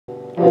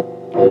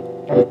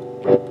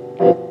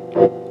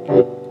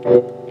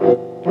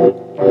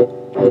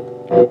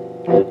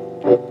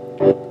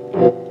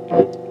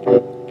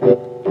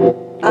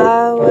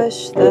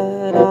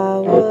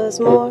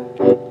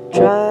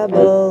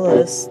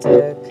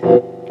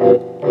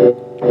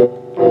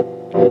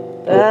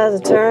But as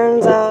it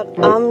turns out,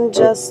 I'm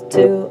just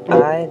too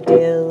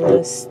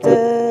idealistic,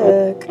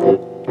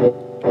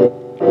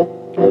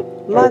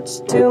 much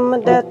to my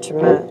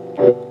detriment.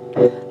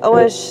 I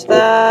wish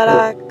that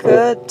I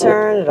could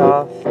turn it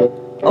off,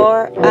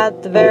 or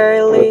at the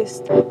very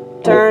least,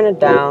 turn it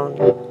down.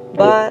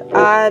 But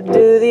I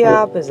do the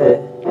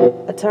opposite,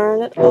 I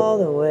turn it all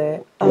the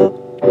way up.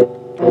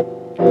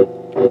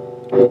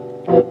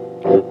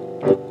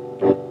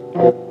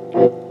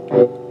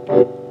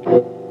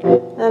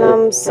 And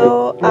I'm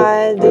so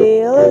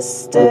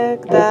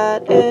idealistic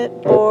that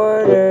it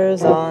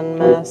borders on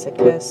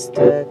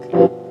masochistic.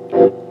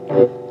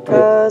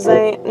 'Cause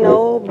ain't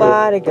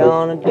nobody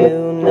gonna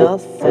do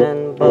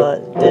nothing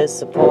but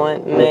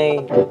disappoint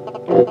me.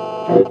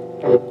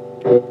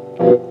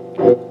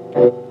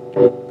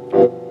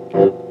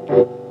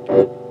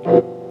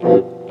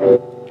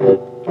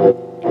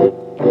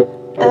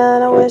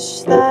 And I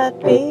wish that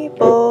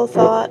people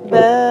thought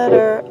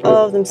better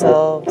of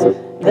themselves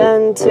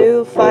than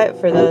to fight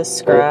for the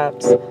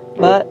scraps.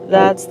 But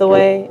that's the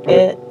way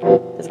it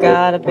has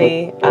gotta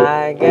be,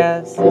 I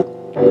guess.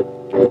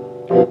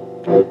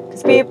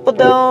 'Cause people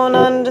don't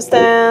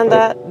understand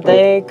that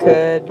they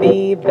could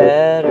be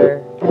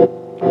better.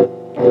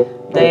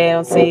 They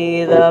don't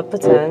see the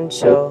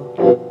potential,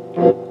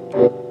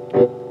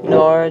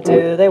 nor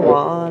do they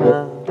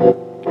wanna.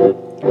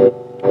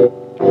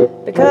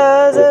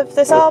 Because if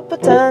they saw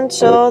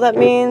potential, that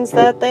means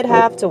that they'd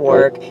have to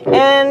work.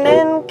 And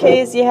in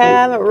case you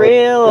haven't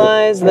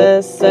realized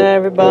this,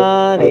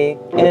 everybody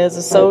is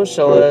a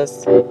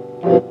socialist,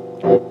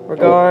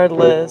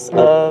 regardless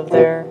of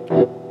their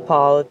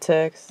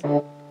politics.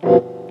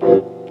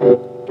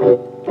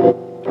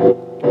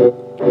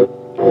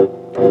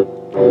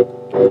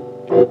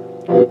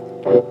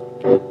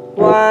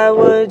 Why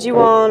would you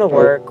want to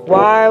work?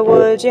 Why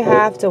would you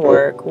have to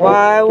work?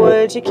 Why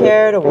would you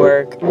care to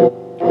work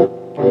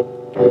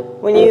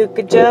when you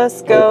could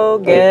just go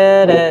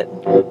get it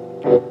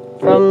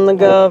from the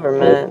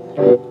government,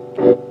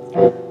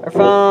 or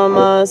from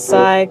a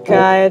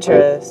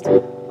psychiatrist,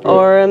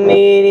 or a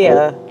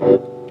media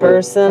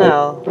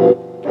personnel,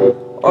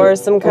 or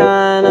some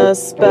kind of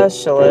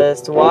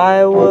specialist?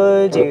 Why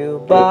would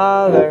you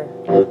bother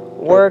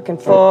working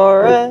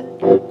for it?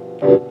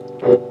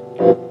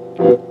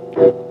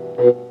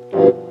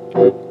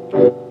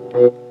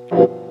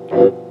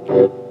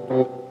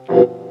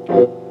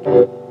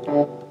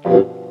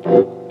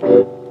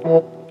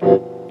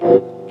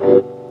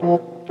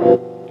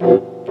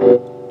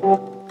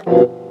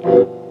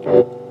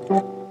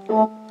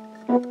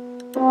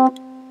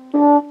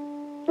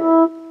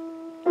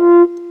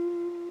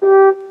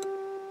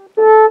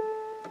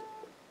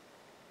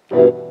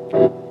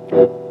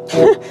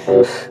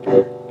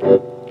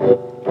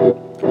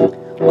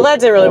 Well, that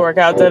didn't really work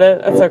out, did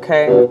it? That's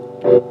okay.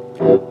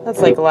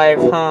 That's like life,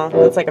 huh?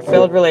 That's like a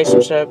failed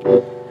relationship.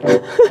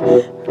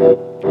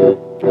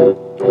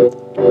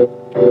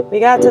 We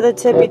got to the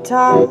tippy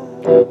top,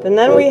 and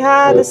then we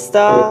had to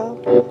stop,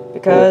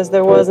 because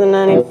there wasn't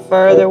any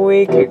further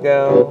we could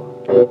go.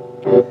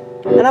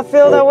 And I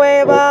feel that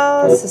way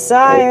about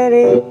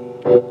society.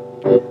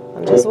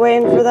 I'm just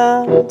waiting for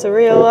them to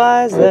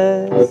realize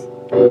this.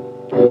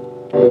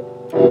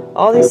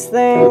 All these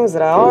things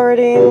that I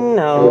already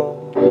know,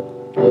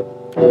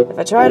 if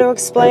I try to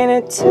explain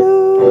it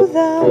to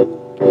them,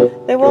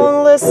 they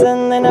won't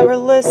listen, they never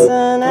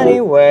listen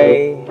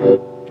anyway.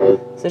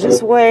 So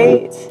just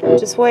wait,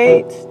 just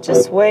wait,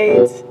 just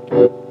wait.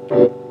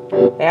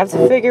 They have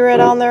to figure it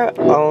on their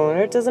own,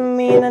 or it doesn't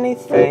mean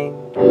anything.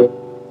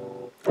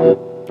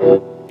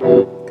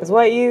 'Cause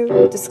what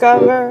you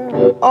discover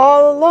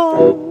all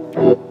alone,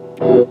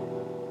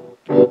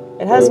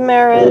 it has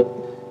merit,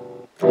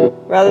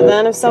 rather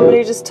than if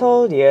somebody just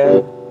told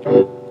you.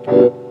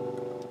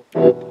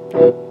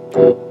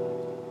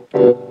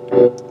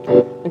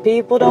 And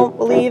people don't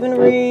believe in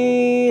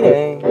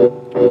reading,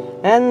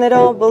 and they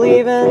don't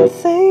believe in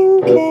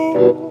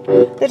thinking.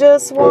 They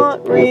just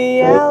want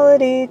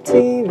reality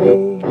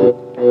TV.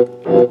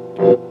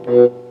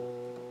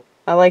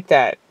 I like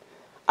that.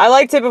 I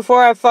liked it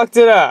before I fucked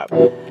it up.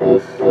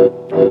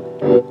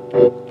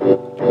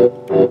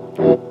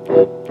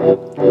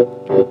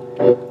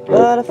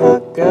 But I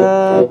fuck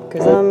up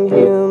 'cause I'm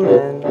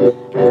human,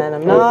 and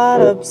I'm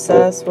not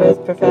obsessed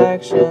with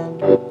perfection.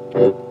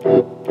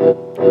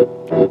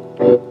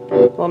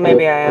 Well,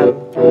 maybe I am,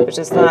 but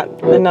just not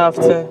enough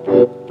to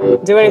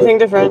do anything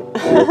different.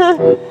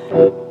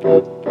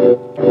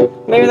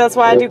 Maybe that's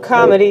why I do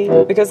comedy,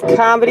 because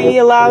comedy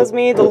allows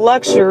me the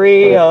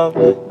luxury of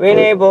being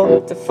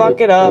able to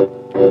fuck it up.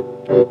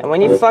 And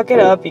when you fuck it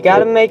up, you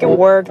gotta make it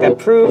work. That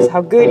proves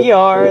how good you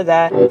are.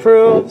 That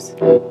proves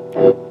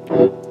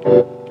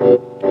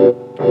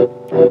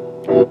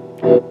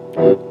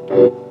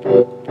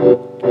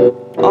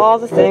all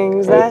the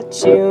things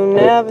that you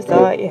never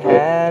thought you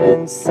had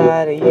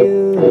inside of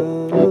you.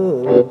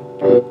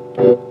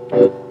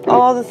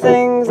 All the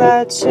things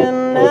that you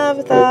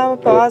never thought were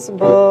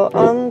possible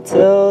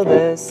until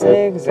this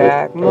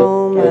exact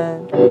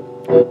moment.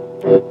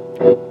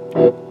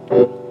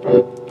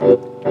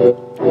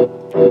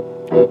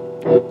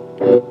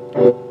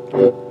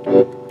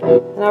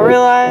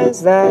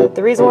 knows that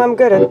the reason why I'm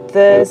good at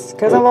this,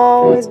 'cause I've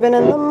always been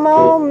in the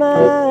moment.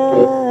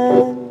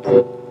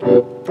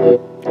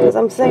 'Cause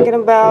I'm thinking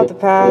about the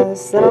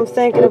past, and I'm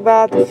thinking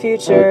about the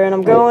future, and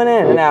I'm going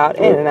in and out,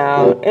 in and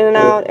out, in and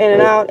out, in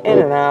and out, in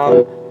and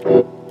out.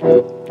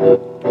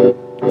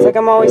 It's like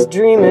I'm always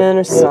dreaming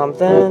or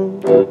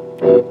something.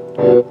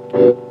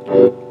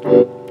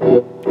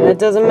 And it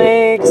doesn't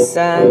make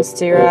sense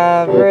to your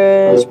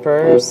average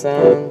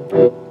person.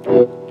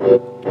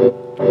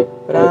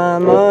 But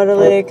I'm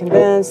utterly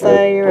convinced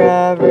that your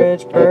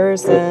average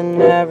person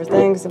never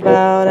thinks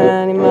about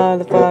any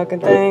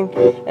motherfucking thing.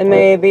 And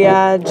maybe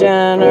I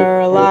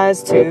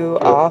generalize too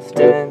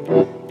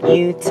often.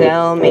 You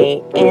tell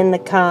me in the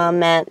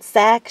comment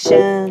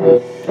section.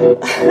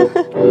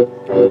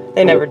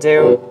 They never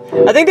do.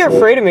 I think they're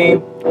afraid of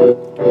me.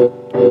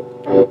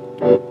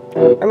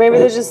 Or maybe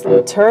they just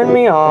turn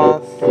me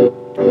off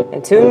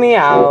and tune me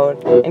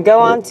out and go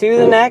on to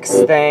the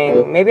next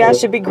thing. Maybe I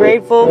should be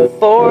grateful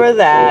for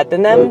that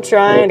than them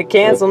trying to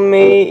cancel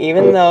me,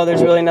 even though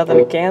there's really nothing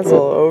to cancel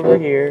over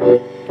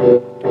here.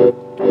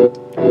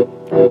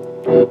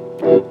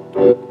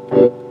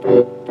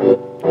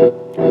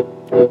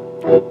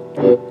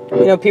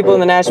 You know, people in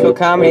the Nashville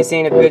comedy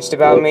scene have bitched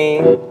about me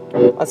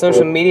on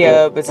social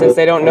media, but since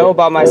they don't know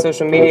about my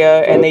social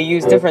media and they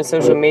use different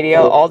social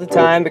media all the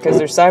time because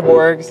they're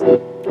cyborgs,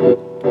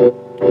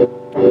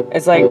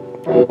 it's like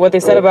what they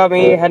said about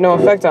me had no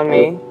effect on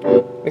me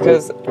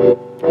because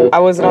I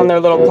wasn't on their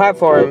little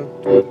platform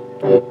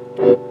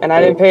and I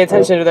didn't pay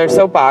attention to their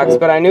soapbox,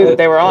 but I knew that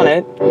they were on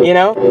it, you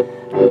know?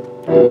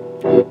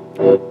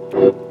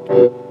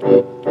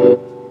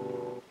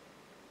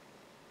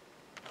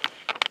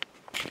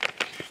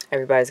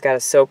 Everybody's got a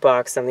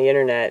soapbox on the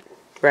internet,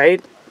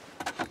 right?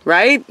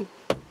 Right?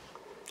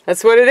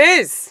 That's what it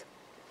is.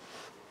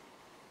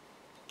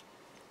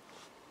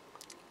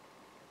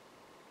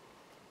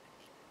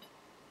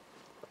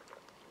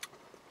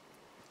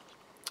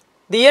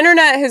 The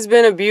internet has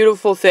been a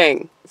beautiful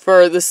thing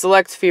for the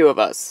select few of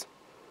us.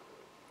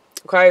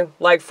 Okay?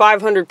 Like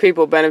 500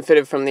 people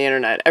benefited from the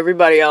internet.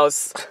 Everybody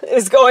else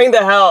is going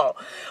to hell.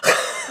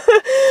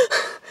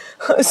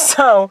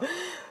 So,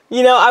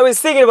 you know, I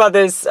was thinking about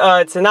this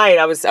tonight.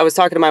 I was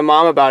talking to my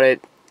mom about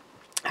it.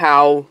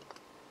 How,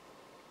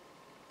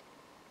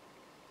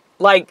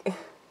 like,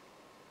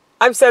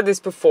 I've said this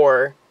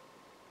before.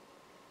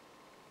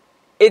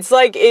 It's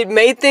like it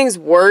made things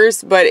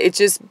worse, but it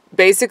just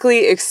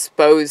basically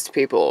exposed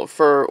people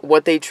for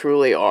what they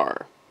truly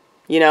are.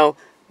 You know,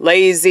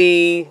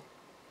 lazy,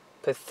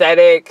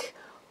 pathetic,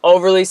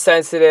 overly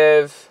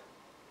sensitive,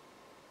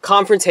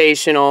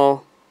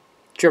 confrontational,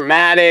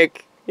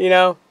 dramatic, you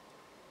know?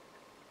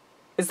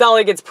 It's not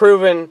like it's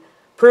proven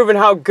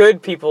how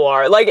good people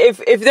are. Like,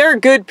 if there are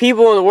good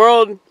people in the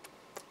world,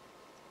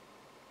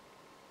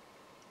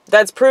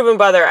 that's proven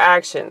by their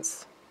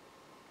actions.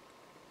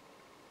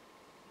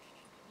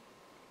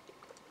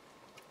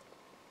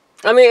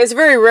 I mean, it's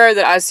very rare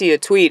that I see a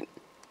tweet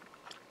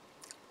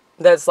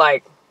that's,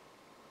 like,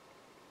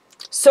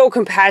 so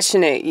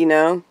compassionate, you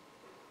know?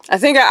 I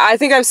think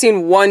I've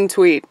seen one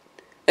tweet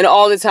in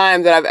all the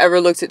time that I've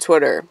ever looked at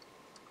Twitter.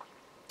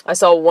 I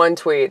saw one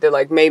tweet that,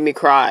 like, made me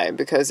cry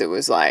because it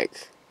was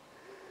like,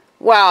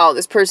 wow,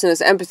 this person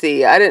has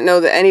empathy. I didn't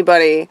know that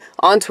anybody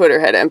on Twitter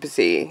had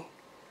empathy.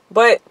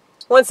 But,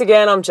 once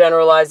again, I'm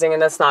generalizing,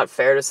 and that's not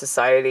fair to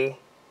society.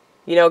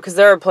 You know, because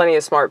there are plenty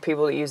of smart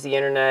people that use the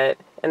internet,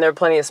 and there are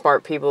plenty of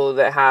smart people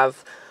that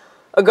have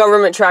a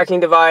government tracking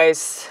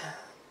device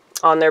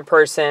on their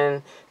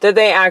person that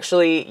they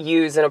actually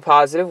use in a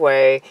positive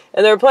way.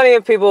 And there are plenty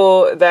of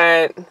people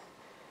that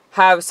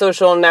have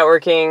social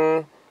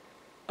networking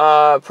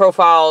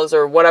profiles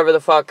or whatever the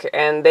fuck,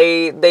 and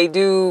they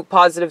do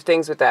positive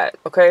things with that,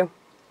 okay?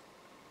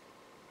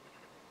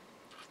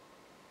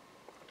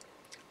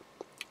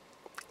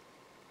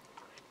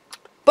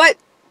 But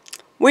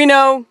we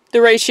know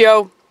the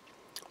ratio.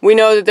 We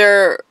know that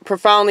there are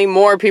profoundly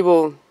more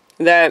people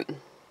that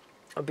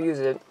abuse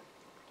it,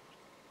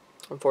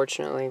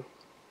 unfortunately.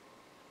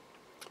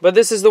 But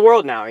this is the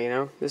world now, you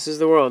know? This is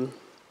the world.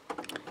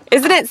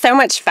 Isn't it so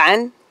much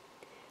fun?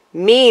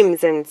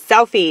 Memes and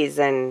selfies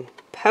and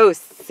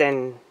posts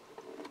and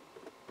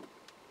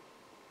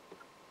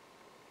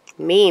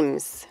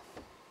memes.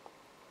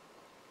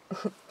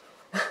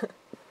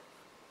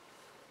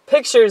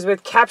 Pictures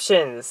with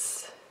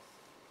captions.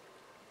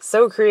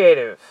 So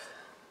creative.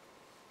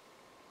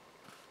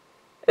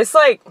 It's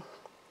like,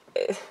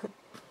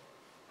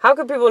 how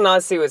could people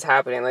not see what's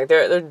happening? Like,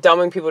 they're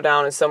dumbing people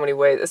down in so many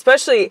ways.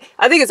 Especially,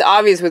 I think it's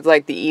obvious with,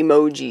 like, the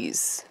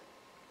emojis.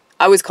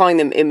 I was calling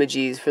them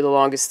emojis for the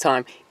longest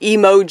time.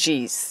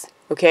 Emojis,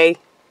 okay?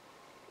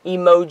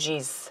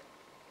 Emojis.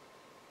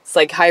 It's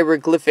like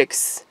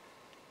hieroglyphics.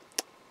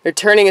 They're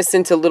turning us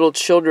into little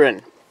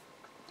children.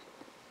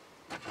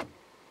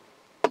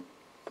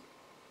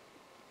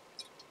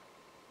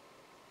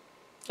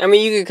 I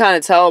mean, you could kind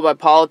of tell by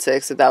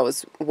politics that that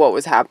was what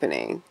was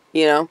happening,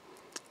 you know?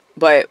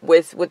 But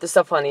with the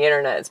stuff on the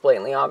internet, it's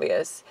blatantly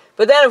obvious.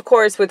 But then, of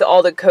course, with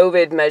all the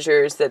COVID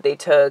measures that they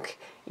took,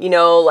 you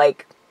know,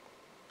 like,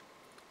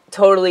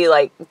 totally,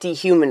 like,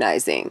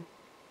 dehumanizing.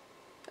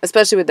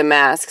 Especially with the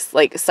masks,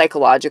 like,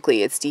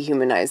 psychologically, it's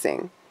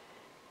dehumanizing.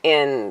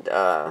 And,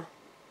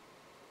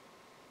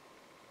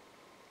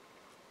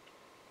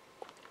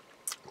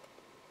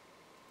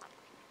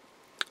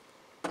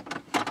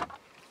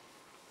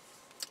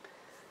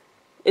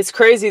 it's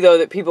crazy, though,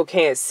 that people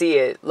can't see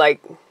it.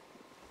 Like,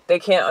 they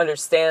can't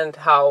understand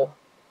how,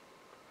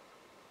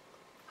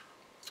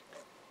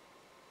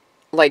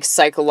 like,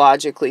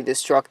 psychologically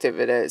destructive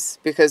it is.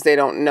 Because they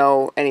don't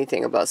know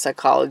anything about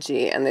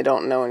psychology, and they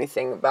don't know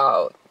anything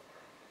about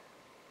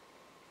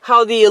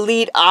how the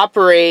elite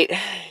operate,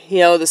 you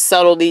know, the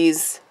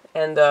subtleties,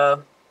 and,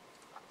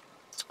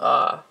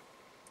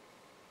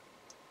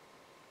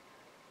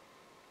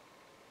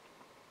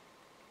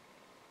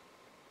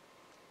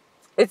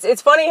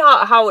 It's funny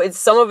how it's,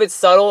 some of it's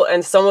subtle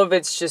and some of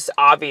it's just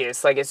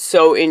obvious. Like, it's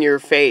so in your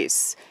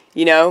face,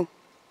 you know?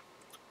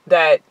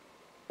 That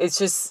it's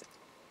just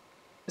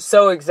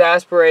so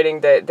exasperating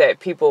that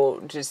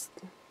people just,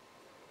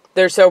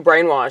 they're so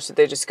brainwashed that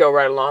they just go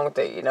right along with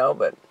it, you know?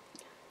 But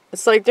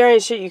it's like, there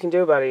ain't shit you can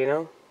do about it, you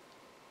know?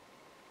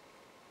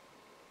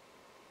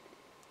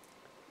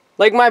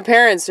 Like, my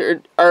parents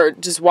are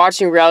just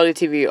watching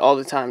reality TV all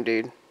the time,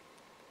 dude.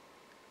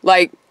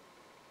 Like,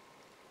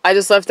 I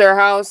just left their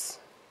house.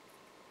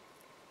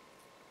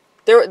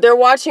 They're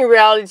watching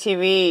reality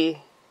TV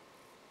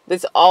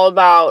that's all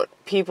about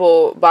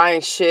people buying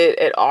shit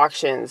at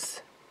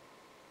auctions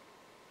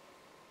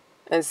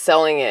and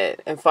selling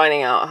it and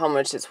finding out how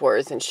much it's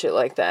worth and shit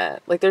like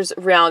that. Like, there's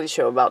a reality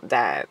show about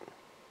that.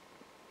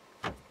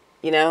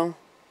 You know?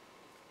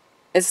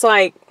 It's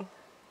like,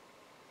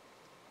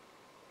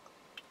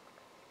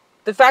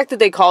 the fact that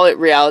they call it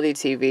reality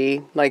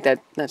TV, like, that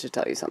should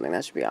tell you something.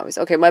 That should be obvious.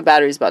 Okay, my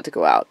battery's about to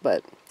go out,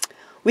 but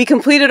we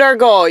completed our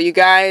goal, you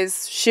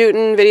guys.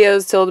 Shooting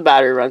videos till the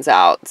battery runs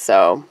out,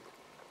 so.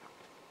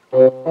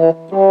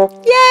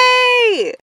 Yay!